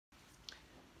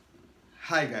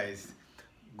Hi guys,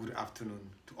 good afternoon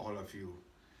to all of you.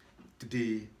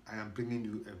 Today I am bringing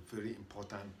you a very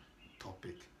important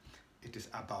topic. It is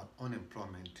about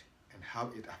unemployment and how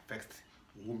it affects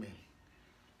women.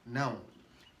 Now,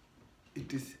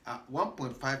 it is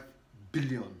 1.5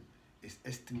 billion is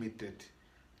estimated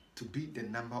to be the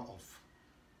number of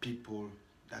people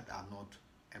that are not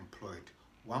employed.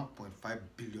 1.5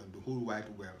 billion, the whole wide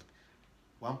world,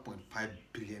 1.5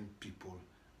 billion people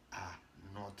are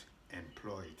not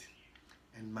employed,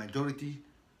 and majority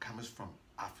comes from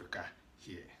Africa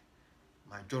here.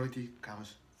 Majority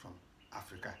comes from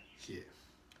Africa here.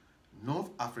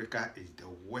 North Africa is the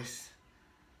worst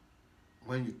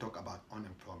when you talk about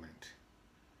unemployment.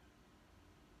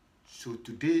 So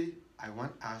today I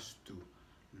want us to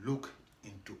look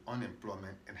into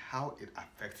unemployment and how it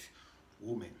affects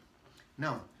women.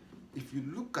 Now, if you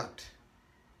look at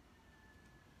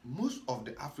most of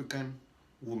the African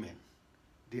women,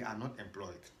 they are not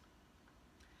employed.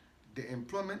 The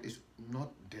employment is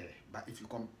not there, but if you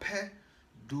compare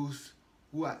those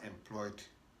who are employed,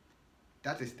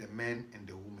 that is the men and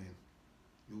the women,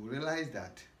 you will realize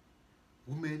that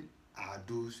women are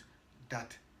those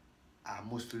that are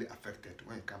mostly affected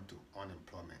when it comes to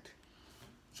unemployment.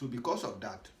 So because of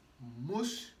that,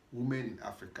 most women in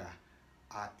Africa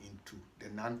are into the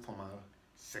non-formal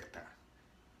sector.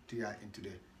 They are into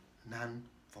the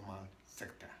non-formal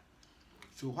sector.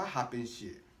 So what happens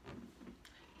here?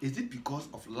 Is it because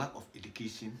of lack of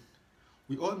education?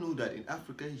 We all know that in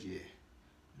Africa here,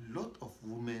 a lot of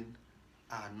women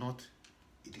are not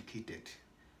educated.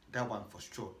 That one for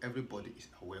sure, everybody is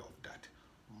aware of that.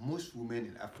 Most women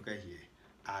in Africa here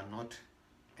are not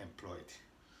employed.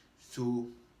 So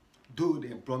though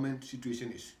the employment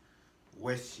situation is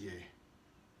worse here,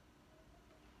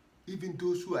 even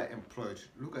those who are employed,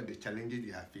 look at the challenges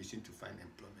they are facing to find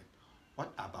employment.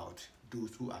 What about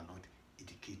those who are not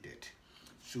educated?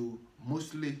 So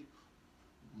mostly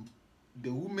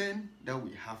the women that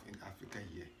we have in Africa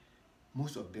here,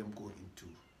 most of them go into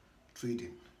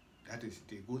trading. That is,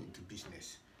 they go into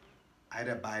business,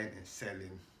 either buying and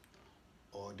selling,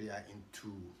 or they are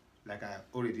into, like I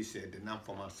already said, the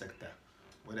non-formal sector,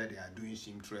 whether they are doing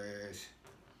seamstress,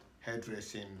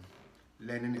 hairdressing,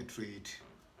 learning a trade,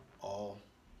 or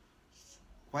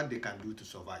what they can do to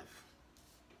survive.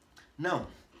 Now,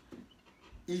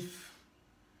 if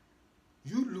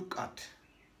you look at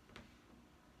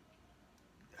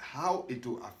how it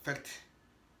will affect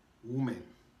women,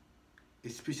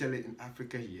 especially in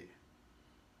Africa here,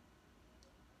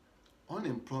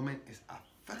 unemployment is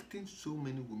affecting so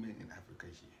many women in Africa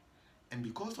here, and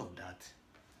because of that,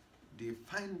 they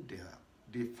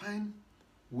find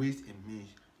ways and means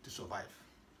to survive,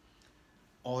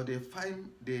 or they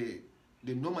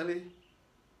normally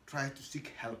try to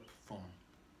seek help from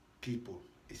people,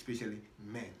 especially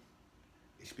men.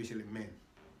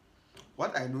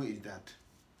 What I know is that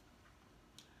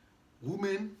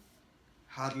women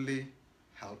hardly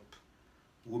help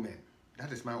women.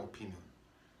 That is my opinion,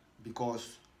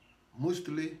 because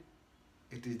mostly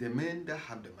it is the men that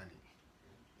have the money.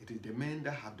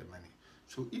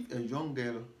 So if a young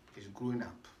girl is growing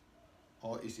up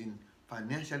or is in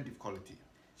financial difficulty,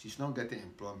 she's not getting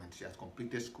employment, she has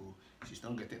completed school, she's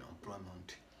not getting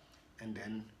employment, and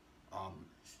then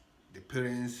the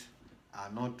parents are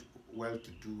not well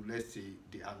to do, let's say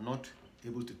they are not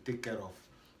able to take care of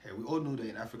her. We all know that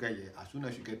in Africa here, as soon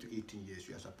as you get to 18 years,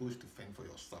 you are supposed to fend for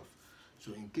yourself.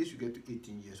 So in case you get to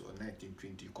 18 years or 19,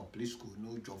 20, you complete school,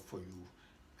 no job for you,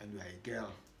 and you are a girl,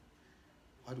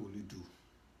 what will you do?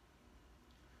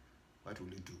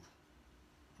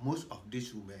 Most of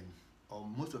these women or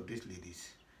most of these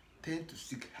ladies tend to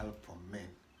seek help from men,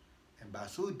 and by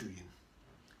so doing,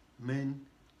 men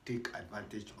take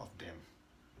advantage of them.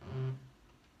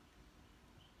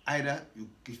 Either you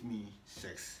give me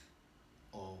sex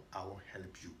or I won't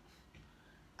help you.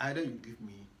 Either you give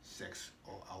me sex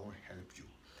or I won't help you.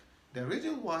 The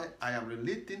reason why I am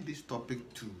relating this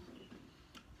topic to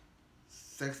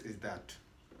sex is that,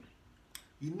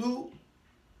 you know,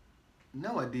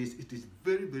 nowadays it is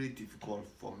very, very difficult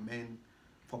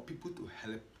for people to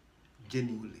help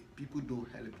genuinely. People don't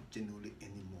help genuinely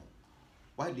anymore.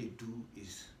 What they do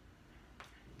is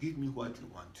give me what you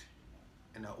want,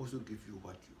 and I also give you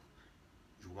what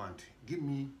you want. Give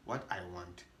me what I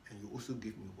want, and you also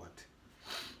give me what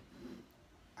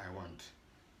I want.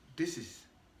 This is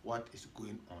what is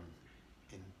going on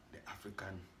in the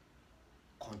African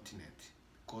continent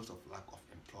because of lack of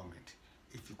employment.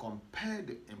 If you compare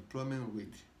the employment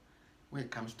rate when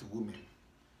it comes to women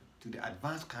to the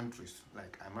advanced countries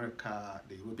like America,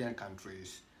 the European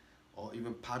countries, or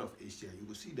even part of Asia, you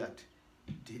will see that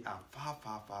they are far,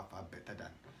 far, far, far better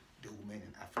than the women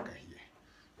in Africa here.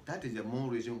 That is the more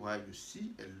reason why you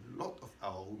see a lot of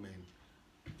our women,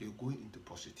 they go into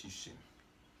prostitution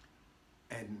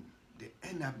and they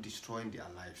end up destroying their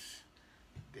lives.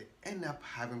 They end up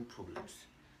having problems.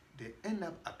 They end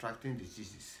up attracting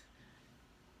diseases.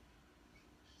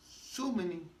 So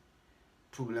many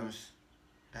problems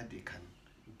that they can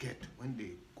get when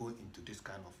they go into this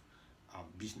kind of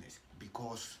business,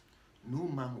 because no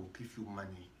man will give you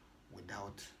money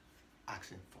without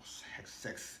asking for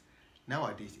sex.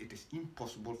 Nowadays, it is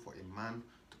impossible for a man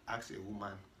to ask a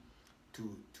woman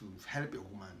to help a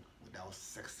woman without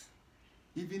sex.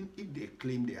 Even if they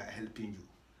claim they are helping you,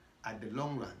 at the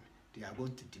long run, they are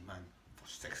going to demand for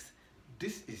sex.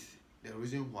 This is the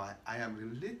reason why I am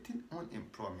relating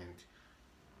unemployment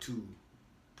to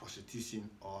prostitution,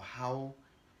 or how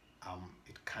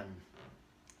it can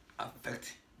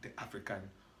affect the African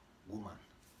woman.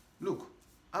 Look,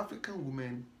 African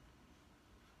women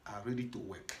are ready to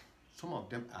work. Some of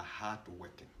them are hard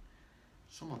working.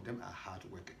 Some of them are hard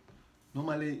working.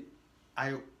 Normally,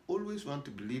 I always want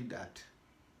to believe that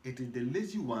it is the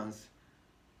lazy ones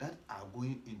that are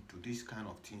going into this kind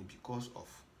of thing because of,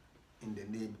 in the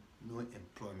name, no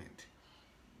employment.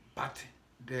 But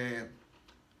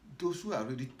those who are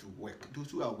ready to work, those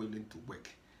who are willing to work,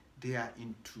 they are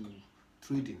into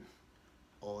trading,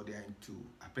 or they are into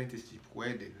apprenticeship,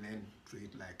 where they learn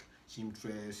trade like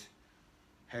seamstress,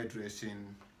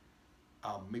 hairdressing,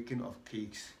 making of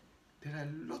cakes. There are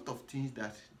a lot of things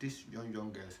that these young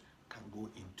girls can go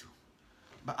into.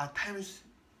 But at times,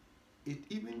 it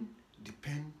even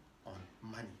depends on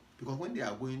money, because when they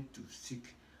are going to seek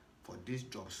for these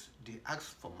jobs, they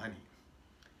ask for money.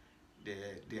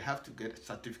 They have to get a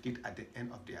certificate at the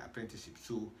end of their apprenticeship,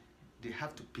 so they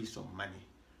have to pay some money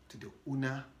to the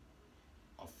owner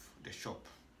of the shop.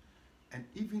 And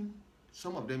even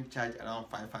some of them charge around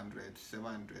 500,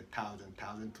 700, 1,000,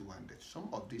 1,200. Some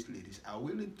of these ladies are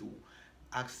willing to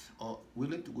ask or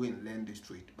willing to go and learn this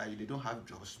trade, but they don't have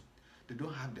jobs, they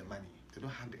don't have the money, they don't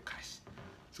have the cash.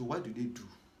 So what do?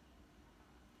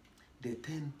 They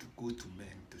tend to go to men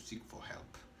to seek for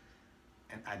help.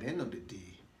 And at the end of the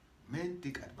day, men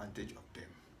take advantage of them,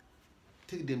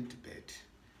 take them to bed.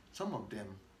 Some of them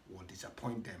will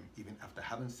disappoint them even after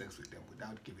having sex with them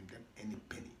without giving them any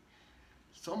penny.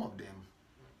 Some of them,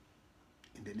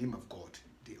 in the name of God,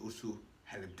 they also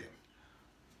help them.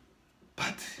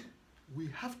 But we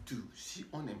have to see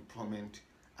unemployment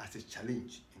as a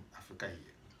challenge in Africa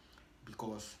here,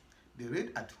 because the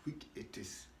rate at which it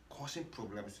is causing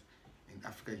problems in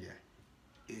Africa here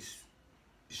is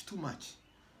too much.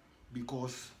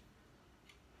 Because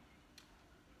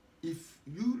if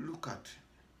you look at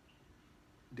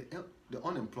the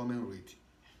unemployment rate,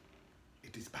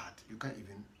 it is bad. You can't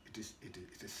even. It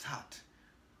is sad.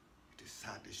 It is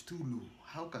sad. It's too low.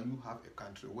 How can you have a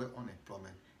country where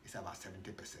unemployment is about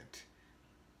 70%?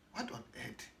 What on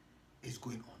earth is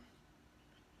going on?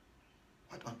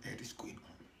 What on earth is going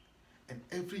on? And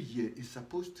every year it's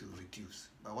supposed to reduce,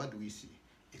 but what do we see?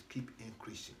 It keeps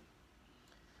increasing.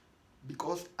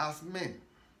 Because as men,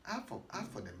 as for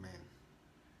the men,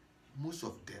 most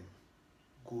of them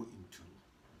go into,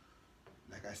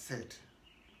 like I said,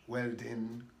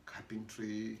 welding,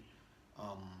 carpentry,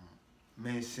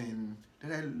 mason.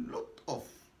 There are a lot of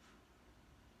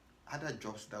other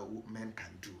jobs that men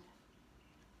can do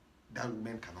that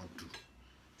women cannot do.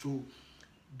 So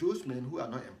those men who are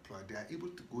not employed, they are able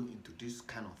to go into this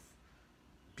kind of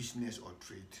business or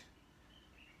trade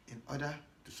in order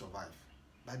to survive.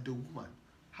 But the woman,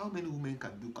 how many women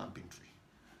can do carpentry?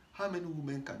 How many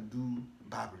women can do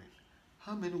barbering?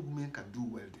 How many women can do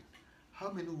welding?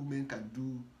 How many women can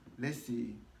do, let's say,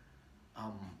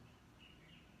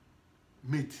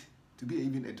 mate, to be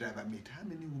even a driver mate? How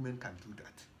many women can do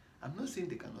that? I'm not saying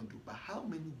they cannot do, but how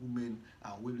many women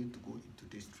are willing to go into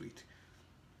this trade?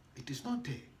 It is not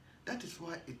there. That is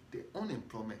why the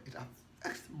unemployment, it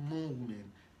affects more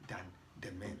women than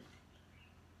the men.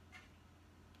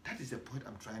 That is the point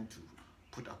I'm trying to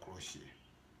put across here.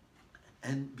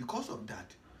 And because of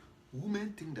that,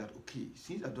 women think that, okay,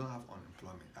 since I don't have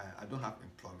unemployment, I don't have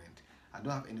employment, I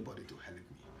don't have anybody to help me,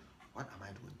 what am I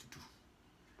going to do?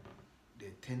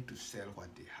 They tend to sell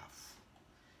what they have.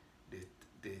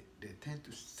 They tend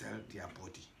to sell their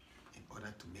body in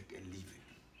order to make a living.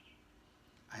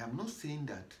 I am not saying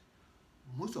that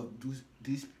most of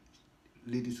these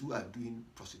ladies who are doing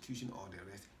prostitution or the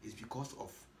rest is because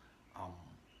of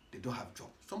they don't have job.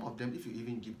 Some of them, if you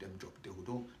even give them job, they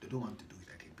don't want to do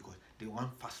it again because they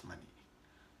want fast money.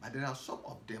 But there are some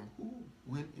of them who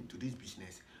went into this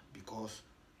business because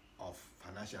of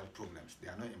financial problems. They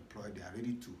are not employed, they are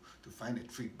ready to find a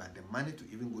trade, but the money to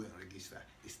even go and register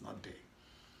is not there.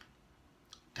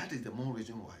 That is the more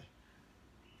reason why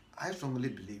I strongly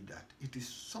believe that it is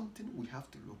something we have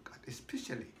to look at,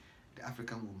 especially the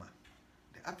African woman.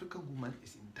 The African woman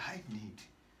is in dire need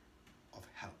of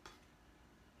help,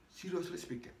 seriously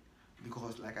speaking,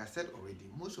 because like I said already,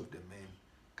 most of the men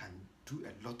can do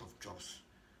a lot of jobs,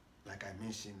 like I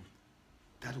mentioned,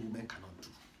 that women cannot do.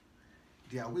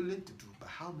 They are willing to do, but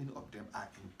how many of them are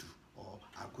into or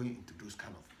are going into those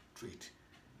kind of trade?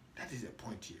 That is the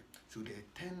point here. So they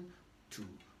tend to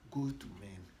go to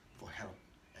men for help,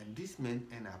 and these men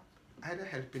end up either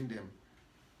helping them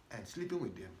and sleeping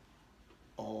with them,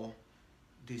 or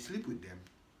they sleep with them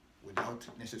without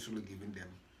necessarily giving them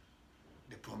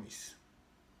the promise.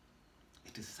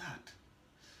 It is sad.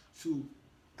 So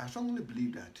I strongly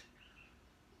believe that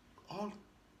all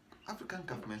African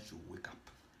governments should wake up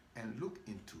and look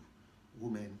into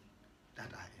women that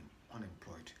are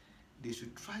unemployed. They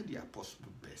should try their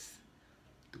possible best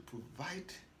to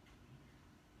provide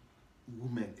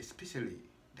women, especially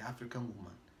the African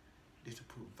woman, they should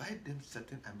provide them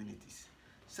certain amenities,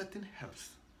 certain helps.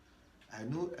 I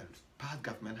know past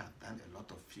government have done a lot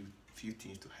of few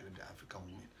things to help the African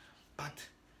women, but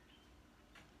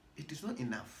it is not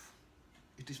enough.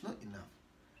 It is not enough.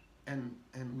 And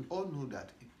we all know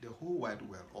that the whole wide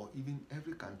world, or even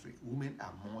every country, women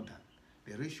are more than,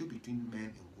 the ratio between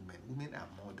men and women are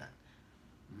more than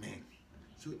men.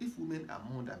 So if women are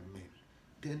more than men,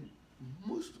 then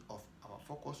most of our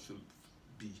focus should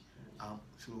be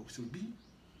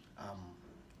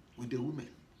with the women,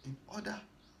 in order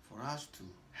for us to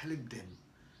help them.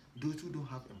 Those who don't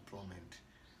have employment,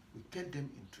 we get them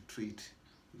into trade,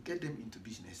 we get them into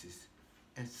businesses,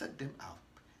 and set them up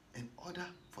in order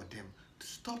for them to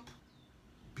stop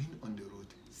being on the road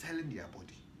selling their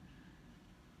body.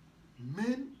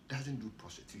 Men doesn't do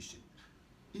prostitution.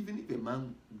 Even if a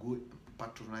man go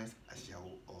patronize a yahoo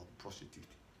or prostitute,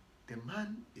 the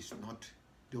man is not,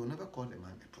 they will never call the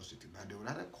man a prostitute, but they will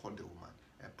rather call the woman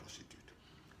a prostitute.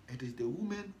 It is the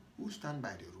women who stand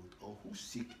by the road or who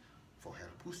seek for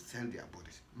help, who sell their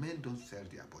bodies. Men don't sell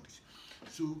their bodies.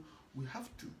 So we have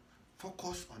to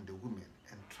focus on the women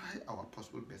and try our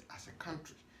possible best as a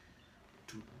country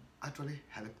to actually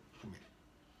help women.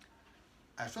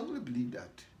 I strongly believe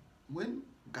that when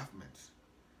governments,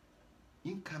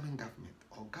 incoming government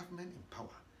or government in power,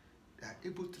 they are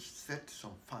able to set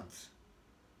some funds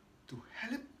to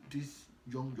help these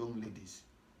young ladies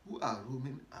who are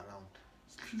roaming around,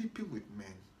 sleeping with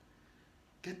men,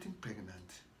 getting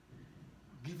pregnant,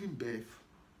 giving birth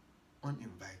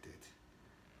uninvited,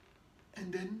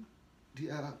 and then they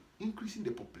are increasing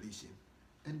the population,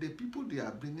 and the people they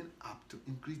are bringing up to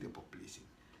increase the population,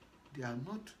 they are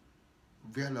not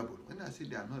valuable. When I say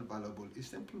they are not valuable, it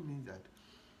simply means that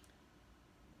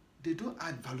they don't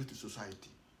add value to society.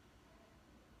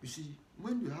 You see,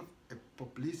 when you have a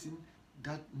population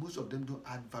that most of them don't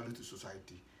add value to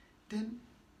society, then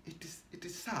it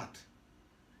is sad.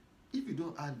 If you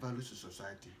don't add value to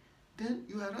society, then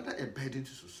you are rather a burden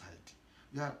to society.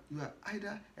 You are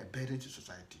either a burden to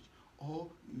society or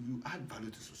you add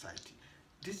value to society.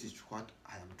 This is what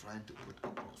I am trying to put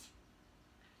across.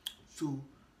 So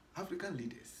African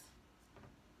leaders,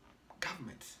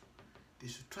 governments, they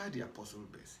should try their possible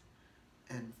best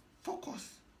and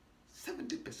focus 70%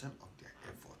 of their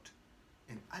effort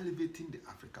in elevating the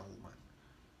African woman,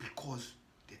 because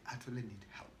they actually need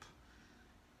help.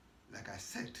 Like I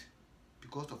said,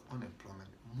 because of unemployment,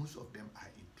 most of them are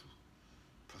into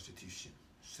prostitution,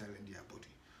 selling their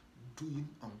body, doing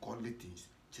ungodly things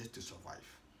just to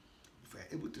survive. If we are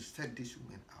able to set these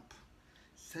women up,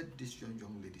 set these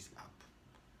young ladies up,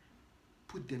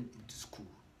 put them into school,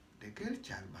 the girl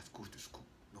child must go to school.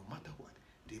 No matter what,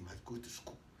 they must go to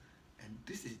school. And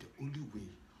this is the only way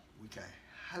we can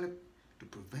help to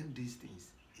prevent these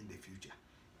things in the future.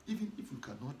 Even if we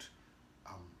cannot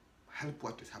help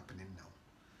what is happening now,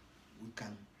 we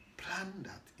can plan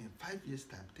that in 5 years'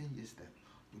 time, 10 years' time,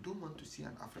 we don't want to see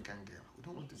an African girl, we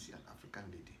don't want to see an African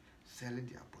lady selling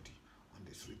their body on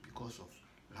the street because of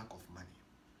lack of money.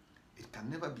 It can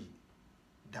never be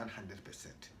done 100%,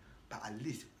 but at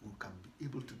least we can be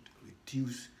able to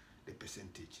reduce the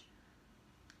percentage.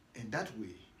 In that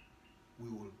way, we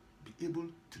will be able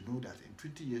to know that in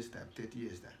 20 years' time, 30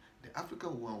 years' time, the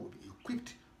African woman will be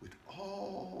equipped with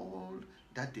all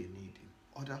that they need in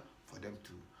order for them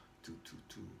to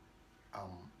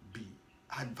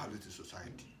add value to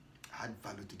society, add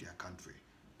value to their country,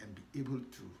 and be able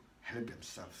to help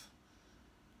themselves.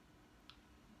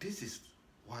 This is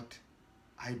what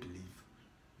I believe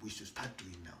we should start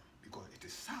doing now, because it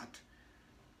is sad.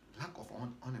 lack of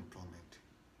unemployment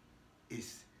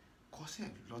is causing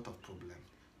a lot of problem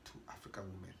to African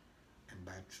women,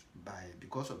 and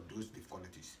because of those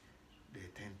difficulties, they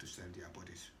tend to sell their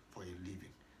bodies for a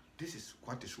living. This is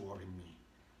what is worrying me,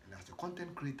 and as a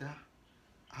content creator,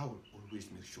 I will always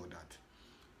make sure that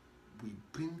we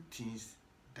bring things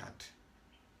that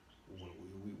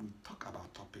we talk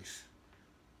about topics.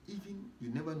 Even you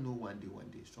never know, one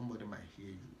day somebody might hear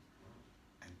you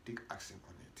and take action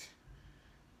on it.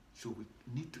 So we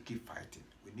need to keep fighting.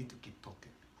 We need to keep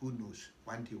talking. Who knows,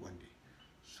 one day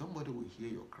somebody will hear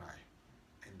your cry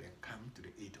and then come to the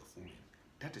aid of women.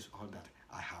 That is all that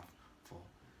I have for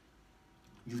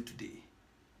you today.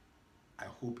 I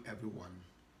hope everyone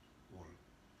will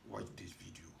watch this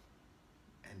video,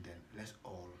 and then let's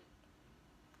all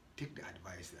take the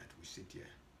advice that we sit here.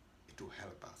 It will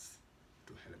help us.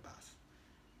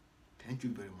 Thank you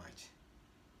very much,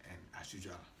 and as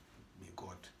usual, may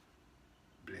God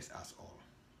bless us all.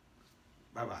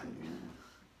 Bye-bye.